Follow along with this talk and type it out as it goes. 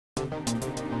The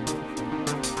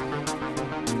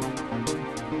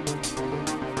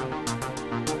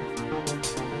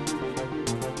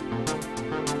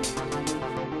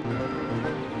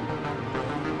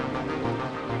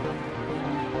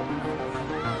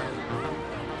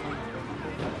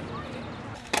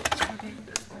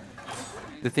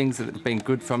things that have been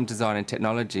good from design and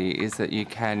technology is that you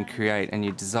can create and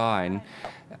you design,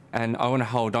 and I want to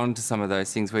hold on to some of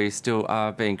those things where you still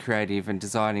are being creative and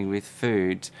designing with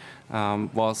food,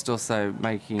 whilst also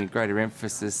making a greater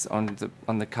emphasis on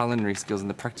the culinary skills and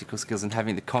the practical skills and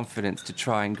having the confidence to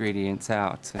try ingredients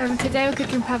out. Today we're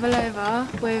cooking pavlova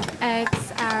with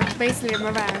eggs and basically a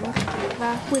meringue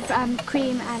with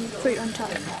cream and fruit on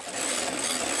top.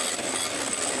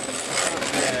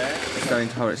 Going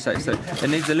to hold it straight, so it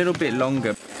needs a little bit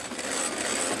longer.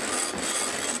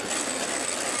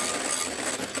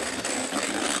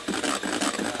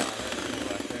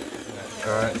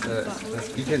 Alright, so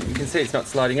you can see it's not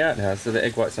sliding out now, so the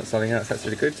egg white's not sliding out, so that's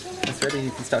really good. It's ready,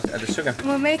 you can start to add the sugar.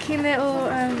 We're making little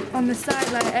on the side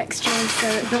like extras so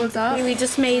it builds up. We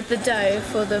just made the dough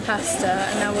for the pasta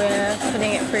and now we're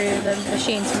putting it through the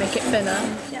machine to make it thinner.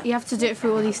 Yeah. You have to do it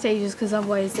through all these stages because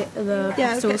otherwise the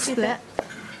pasta will split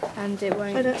and it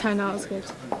won't turn out as good.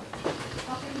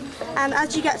 And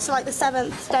as you get to like the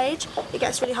 7th stage, it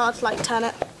gets really hard to like turn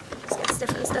it. It gets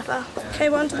stiffer and stiffer. Okay,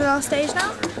 we're on to the last stage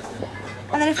now.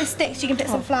 And then if it sticks, you can put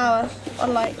some flour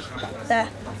on like there,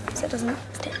 so it doesn't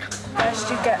stick. First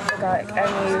you get the garlic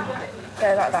and you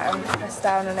go like that and press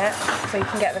down on it so you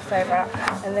can get the flavour out,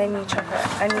 and then you chop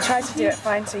it. And you try to do it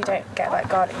fine so you don't get like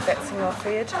garlic bits in your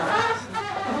food.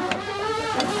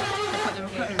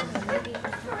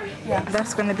 Yeah,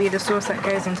 that's going to be the sauce that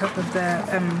goes on top of the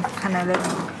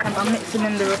cannelloni. And I'm mixing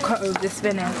in the ricotta with the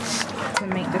spinach to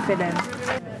make the filling.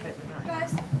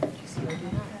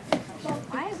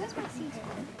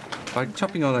 By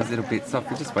chopping all those little bits off,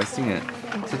 you're just wasting it.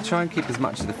 So try and keep as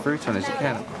much of the fruit on as you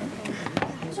can.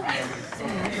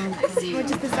 We're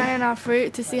just designing our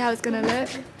fruit to see how it's going to look.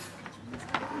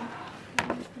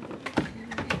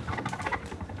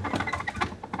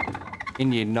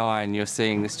 In Year 9, you're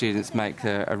seeing the students make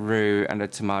a roux and a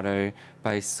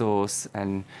tomato-based sauce,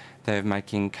 and they're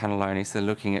making cannelloni, so they're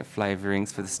looking at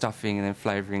flavourings for the stuffing and then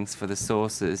flavourings for the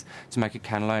sauces to make a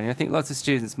cannelloni. I think lots of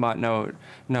students might know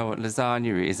what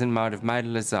lasagna is and might have made a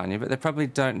lasagna, but they probably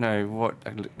don't know what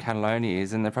a cannelloni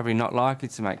is, and they're probably not likely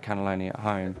to make cannelloni at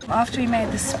home. After we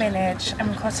made the spinach and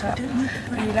ricotta,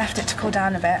 we left it to cool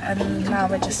down a bit, and now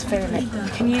we're just filling it. You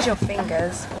can use your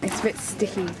fingers. It's a bit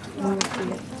sticky.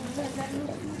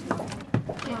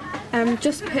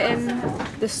 Just putting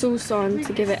the sauce on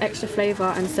to give it extra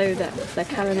flavour and so that the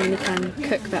cannelloni can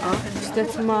cook better. Just the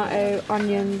tomato,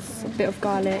 onions, a bit of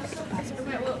garlic,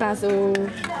 basil,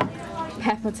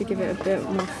 pepper to give it a bit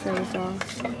more flavour.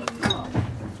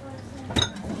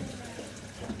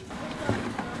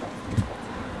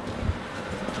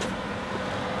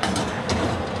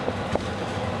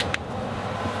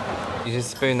 You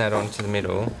just spoon that onto the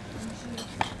middle.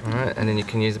 Alright, and then you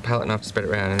can use a palette knife to spread it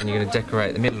around, and then you're going to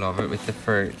decorate the middle of it with the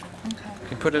fruit. Okay.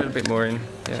 You put a little bit more in,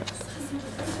 yeah.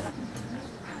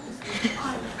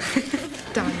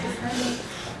 Done.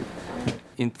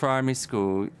 In primary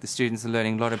school, the students are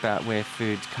learning a lot about where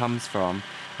food comes from,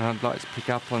 and I'd like to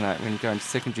pick up on that when you go into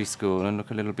secondary school and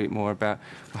look a little bit more about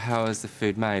how is the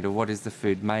food made, or what is the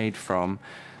food made from.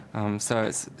 So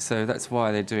that's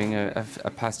why they're doing a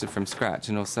pasta from scratch,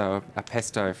 and also a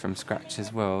pesto from scratch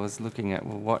as well, as looking at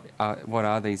what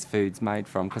are these foods made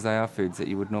from, because they are foods that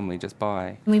you would normally just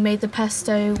buy. We made the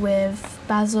pesto with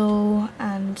basil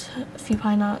and a few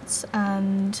pine nuts,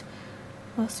 and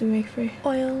what else did we make through?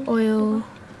 Oil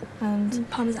and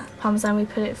parmesan. Parmesan. We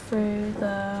put it through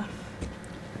the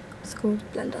called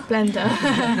blender.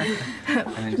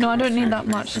 No, I don't need that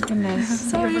much.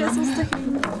 Goodness. Sorry, it's all sticky.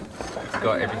 It's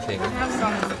got everything.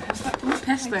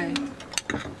 Pesto.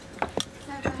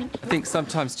 I think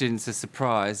sometimes students are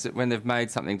surprised that when they've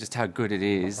made something just how good it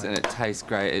is, and it tastes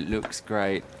great, it looks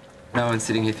great. No one's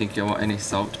sitting here thinking I want any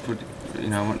salt to put,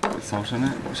 I want to put salt on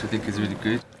it, which I think is really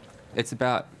good. It's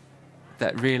about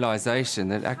that realisation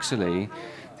that actually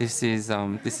this is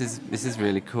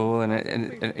really cool, and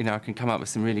I can come up with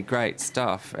some really great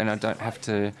stuff, and I don't have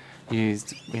to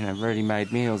use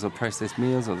ready-made meals or processed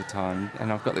meals all the time,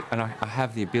 and I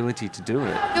have the ability to do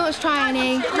it. Who wants to try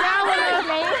any? Okay,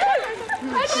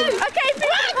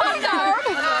 calm down.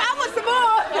 I want some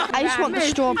more. I just want the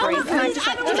strawberry. Can I just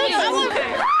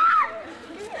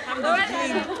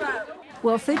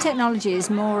Well, food technology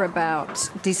is more about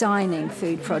designing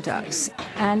food products.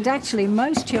 And actually,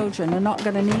 most children are not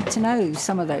going to need to know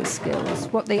some of those skills.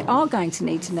 What they are going to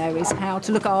need to know is how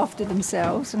to look after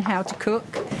themselves and how to cook,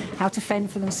 how to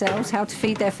fend for themselves, how to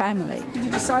feed their family. Have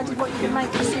you decided what you're going to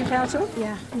make the soup out of?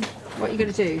 Yeah. What are you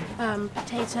going to do?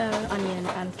 Potato, onion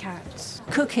and carrots.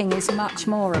 Cooking is much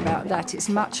more about that. It's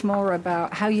much more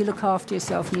about how you look after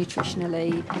yourself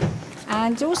nutritionally,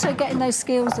 and also getting those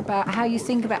skills about how you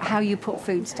think about how you put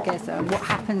foods together and what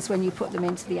happens when you put them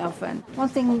into the oven. One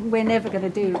thing we're never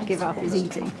going to give up is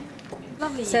eating.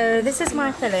 So this is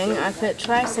my filling. I put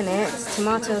rice in it,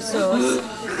 tomato sauce,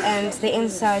 and the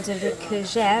inside of the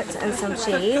courgette and some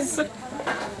cheese.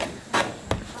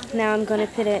 Now I'm going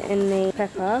to put it in the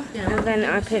pepper, and then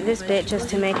I put this bit just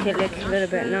to make it look a little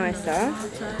bit nicer.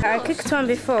 I cooked one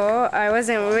before. I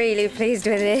wasn't really pleased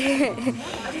with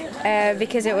it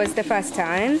because it was the first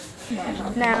time.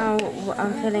 Now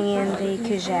I'm filling in the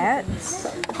courgettes.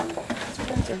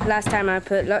 Last time I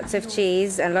put lots of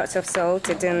cheese and lots of salt.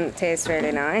 It didn't taste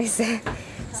really nice.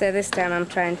 So this time I'm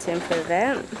trying to improve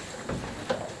it.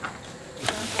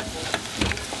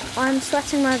 I'm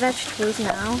sweating my vegetables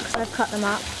now because I've cut them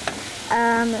up.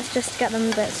 It's just to get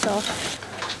them a bit soft.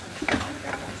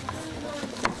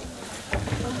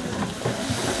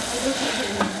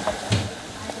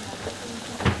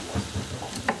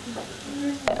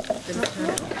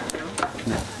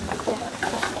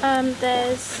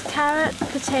 There's carrot,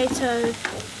 potato,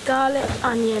 garlic,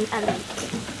 onion and leek.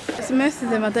 So most of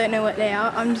them I don't know what they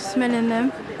are. I'm just smelling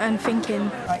them and thinking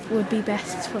what would be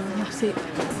best for my soup.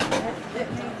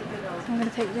 I'm going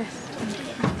to take this.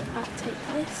 I'll take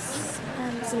this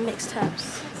and some mixed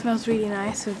herbs. It smells really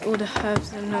nice with all the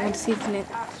herbs and all the seasoning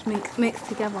just mixed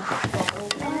together.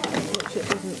 Watch it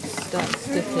doesn't start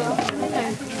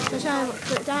sticking. Shall I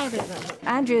put it down a bit then?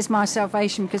 Andrea is my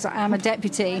salvation because I am a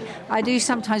deputy. I do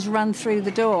sometimes run through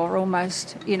the door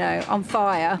almost, on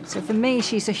fire. So for me,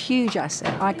 she's a huge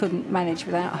asset. I couldn't manage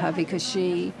without her because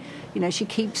she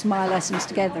keeps my lessons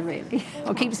together, really,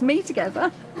 or keeps me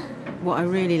together. What I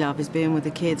really love is being with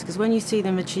the kids, because when you see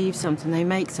them achieve something, they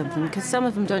make something, because some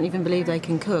of them don't even believe they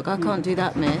can cook. I can't do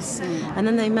that, miss. And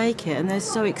then they make it, and they're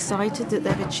so excited that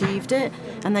they've achieved it,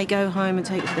 and they go home and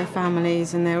take it to their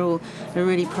families, and they're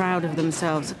really proud of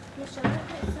themselves.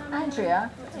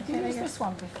 Andrea, have you used this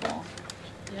one before?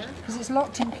 Yeah. Because it's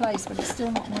locked in place, but it's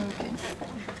still not moving.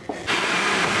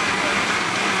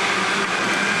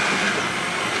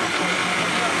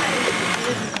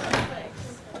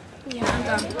 Yeah, I'm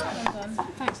done.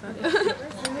 Thanks,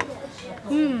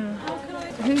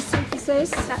 Whose soup is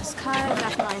this? That's Kyle,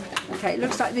 that's mine. Okay, it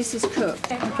looks like this is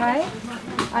cooked, okay?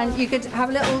 And you could have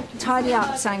a little tidy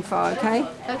up, Sangfar, okay?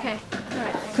 Okay,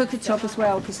 alright. Cooker top as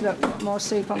well, because look, more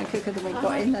soup on the cooker than we've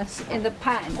got in the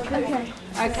pan. Okay.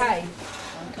 Okay.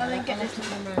 I'll then get this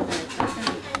one.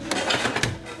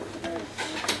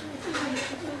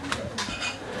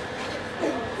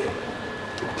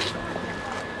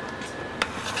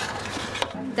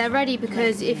 They're ready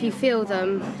because if you feel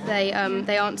them, they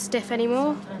aren't stiff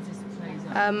anymore,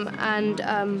 and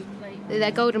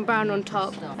they're golden brown on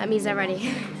top. That means they're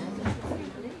ready.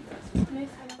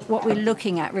 What we're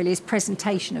looking at really is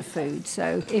presentation of food.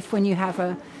 So if when you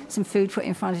have some food put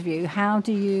in front of you, how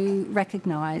do you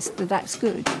recognise that that's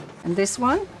good? And this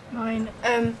one? Mine,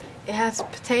 it has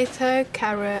potato,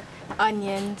 carrot,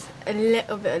 onions, a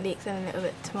little bit of leeks and a little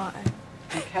bit of tomato.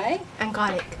 Okay. And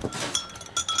garlic.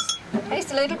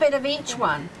 Taste a little bit of each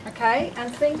one, okay?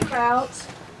 And think about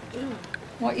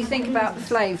what you think about the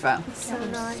flavour. So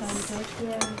nice.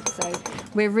 So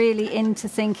we're really into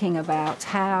thinking about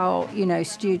how,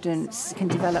 students can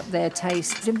develop their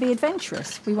tastes and be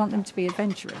adventurous. We want them to be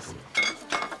adventurous.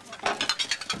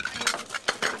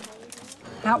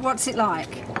 What's it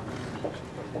like? Do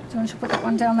you want to put that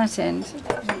one down that end?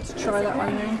 Let's try that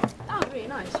one then. Oh, really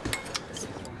nice.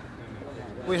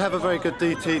 We have a very good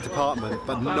DT department,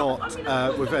 but not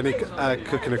with any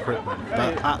cooking equipment.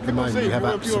 But at the moment, we have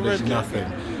absolutely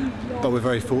nothing. But we're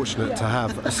very fortunate to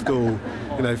have a school,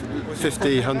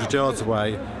 50, 100 yards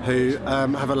away, who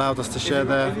have allowed us to share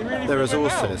their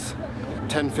resources.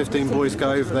 10, 15 boys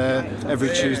go over there every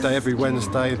Tuesday, every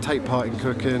Wednesday and take part in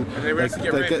cooking. They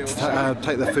get to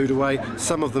take their food away.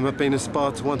 Some of them have been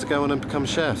inspired to want to go on and become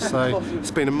chefs, so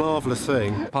it's been a marvellous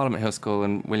thing. Parliament Hill School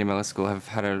and William Ellis School have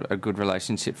had a good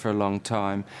relationship for a long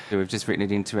time. We've just written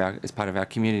it into as part of our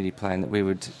community plan that we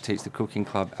would teach the cooking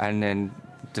club, and then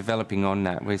developing on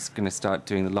that, we're going to start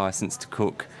doing the licence to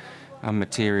cook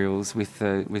materials with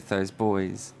those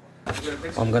boys.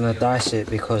 I'm going to dice it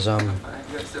because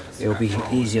it'll be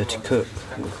easier to cook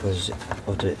because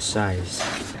of its size.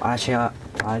 Actually,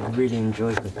 I really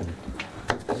enjoy cooking.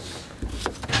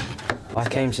 I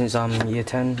came since year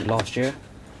 10 last year.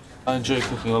 I enjoy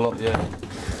cooking a lot, yeah.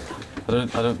 I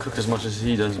don't cook as much as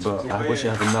he does, but I wish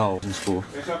I had him now in school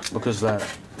because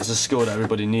it's a skill that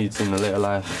everybody needs in the later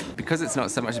life. Because it's not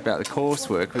so much about the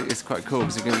coursework, it's quite cool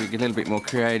because we're going to be a little bit more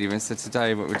creative. And so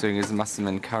today what we're doing is a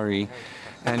musselman curry,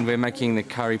 and we're making the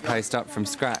curry paste up from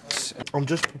scratch. I'm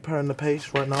just preparing the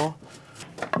paste right now.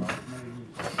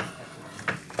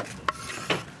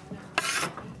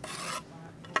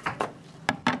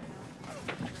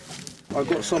 I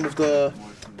got some of the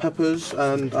peppers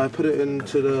and I put it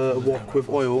into the wok with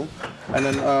oil, and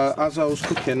then as I was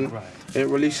cooking it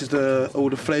releases all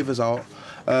the flavours out,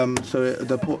 so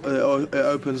it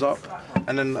opens up,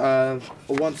 and then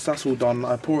once that's all done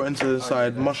I pour it into the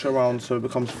side, mush it around so it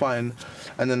becomes fine,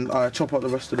 and then I chop up the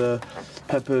rest of the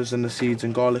peppers and the seeds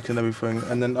and garlic and everything,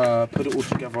 and then put it all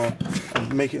together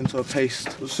and make it into a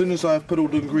paste. As soon as I put all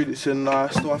the ingredients in, I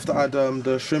still have to add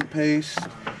the shrimp paste,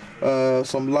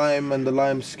 some lime and the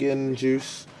lime skin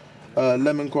juice,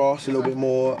 lemongrass, a little bit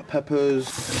more, peppers.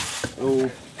 It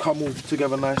will come all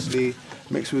together nicely,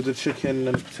 mix with the chicken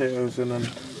and potatoes, and then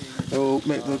it will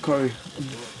make the curry.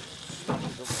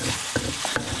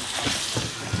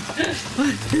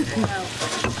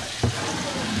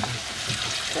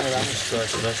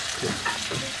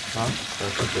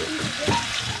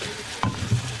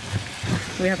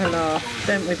 We have a laugh,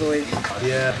 don't we, boys?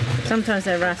 Yeah. Sometimes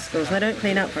they're rascals. They don't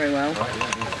clean up very well.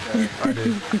 I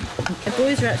do. The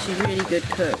boys are actually really good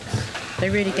cooks. They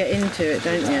really get into it,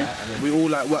 don't you? We all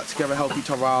like work together, help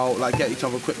each other out, like get each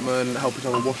other equipment, help each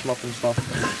other washing up and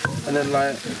stuff. And then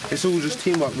like it's all just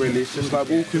teamwork really. It's just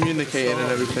like all communicating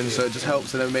and everything, so it just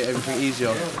helps and then make everything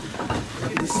easier.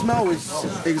 The smell is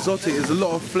exotic. There's a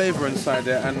lot of flavour inside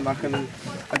it, and I can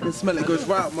smell it. It goes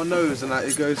right up my nose, and like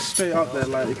it goes straight up there.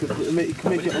 Like it can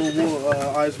make it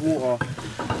all eyes water.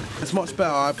 It's much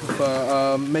better. I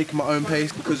prefer making my own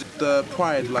paste because the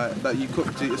pride, like that you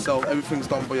cook to yourself. Everything's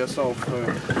done by yourself, so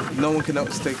no one can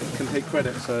take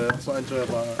credit. So that's what I enjoy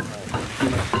about it.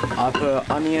 I put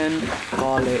onion,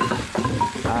 garlic,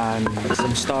 and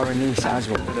some star anise as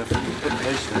well.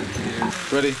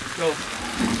 Ready? Go.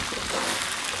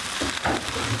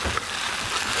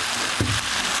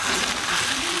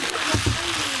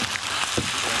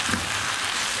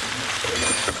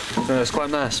 It's quite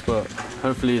nice, but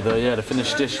hopefully the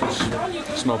finished dish will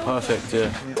smell perfect.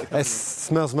 Yeah. It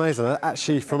smells amazing.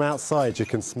 Actually, from outside you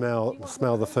can smell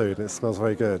the food. It smells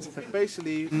very good.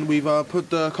 Basically, we've put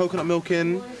the coconut milk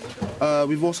in.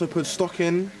 We've also put stock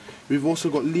in. We've also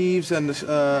got leaves and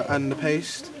the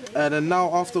paste. And then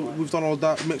now, after we've done all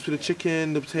that, mixed with the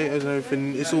chicken, the potatoes, and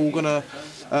everything, it's all gonna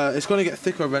get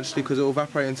thicker eventually because it will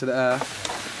evaporate into the air.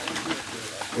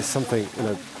 It's something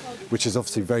which is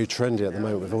obviously very trendy at the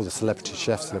moment with all the celebrity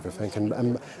chefs and everything,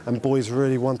 and boys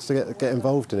really want to get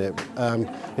involved in it.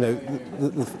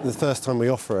 The first time we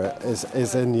offer it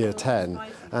is in year 10,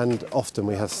 and often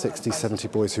we have 60, 70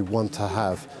 boys who want to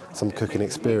have some cooking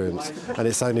experience, and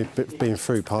it's only been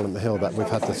through Parliament Hill that we've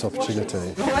had this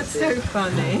opportunity. That's so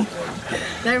funny.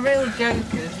 They're real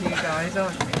jokers, you guys,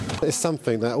 aren't you? It's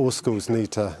something that all schools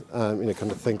need to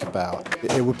kind of think about.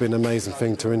 It would be an amazing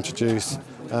thing to introduce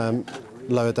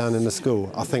lower down in the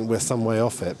school. I think we're some way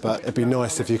off it, but it'd be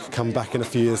nice if you could come back in a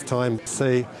few years' time,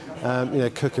 see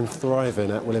cooking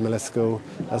thriving at William Ellis School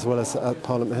as well as at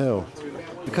Parliament Hill.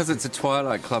 Because it's a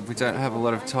twilight club, we don't have a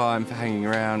lot of time for hanging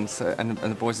around, so, and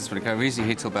the boys just want to go. We're usually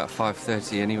here till about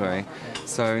 5:30 anyway,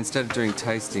 so instead of doing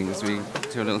tastings, we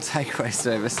do a little takeaway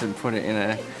service and put it in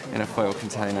a foil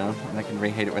container, and they can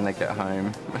reheat it when they get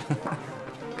home.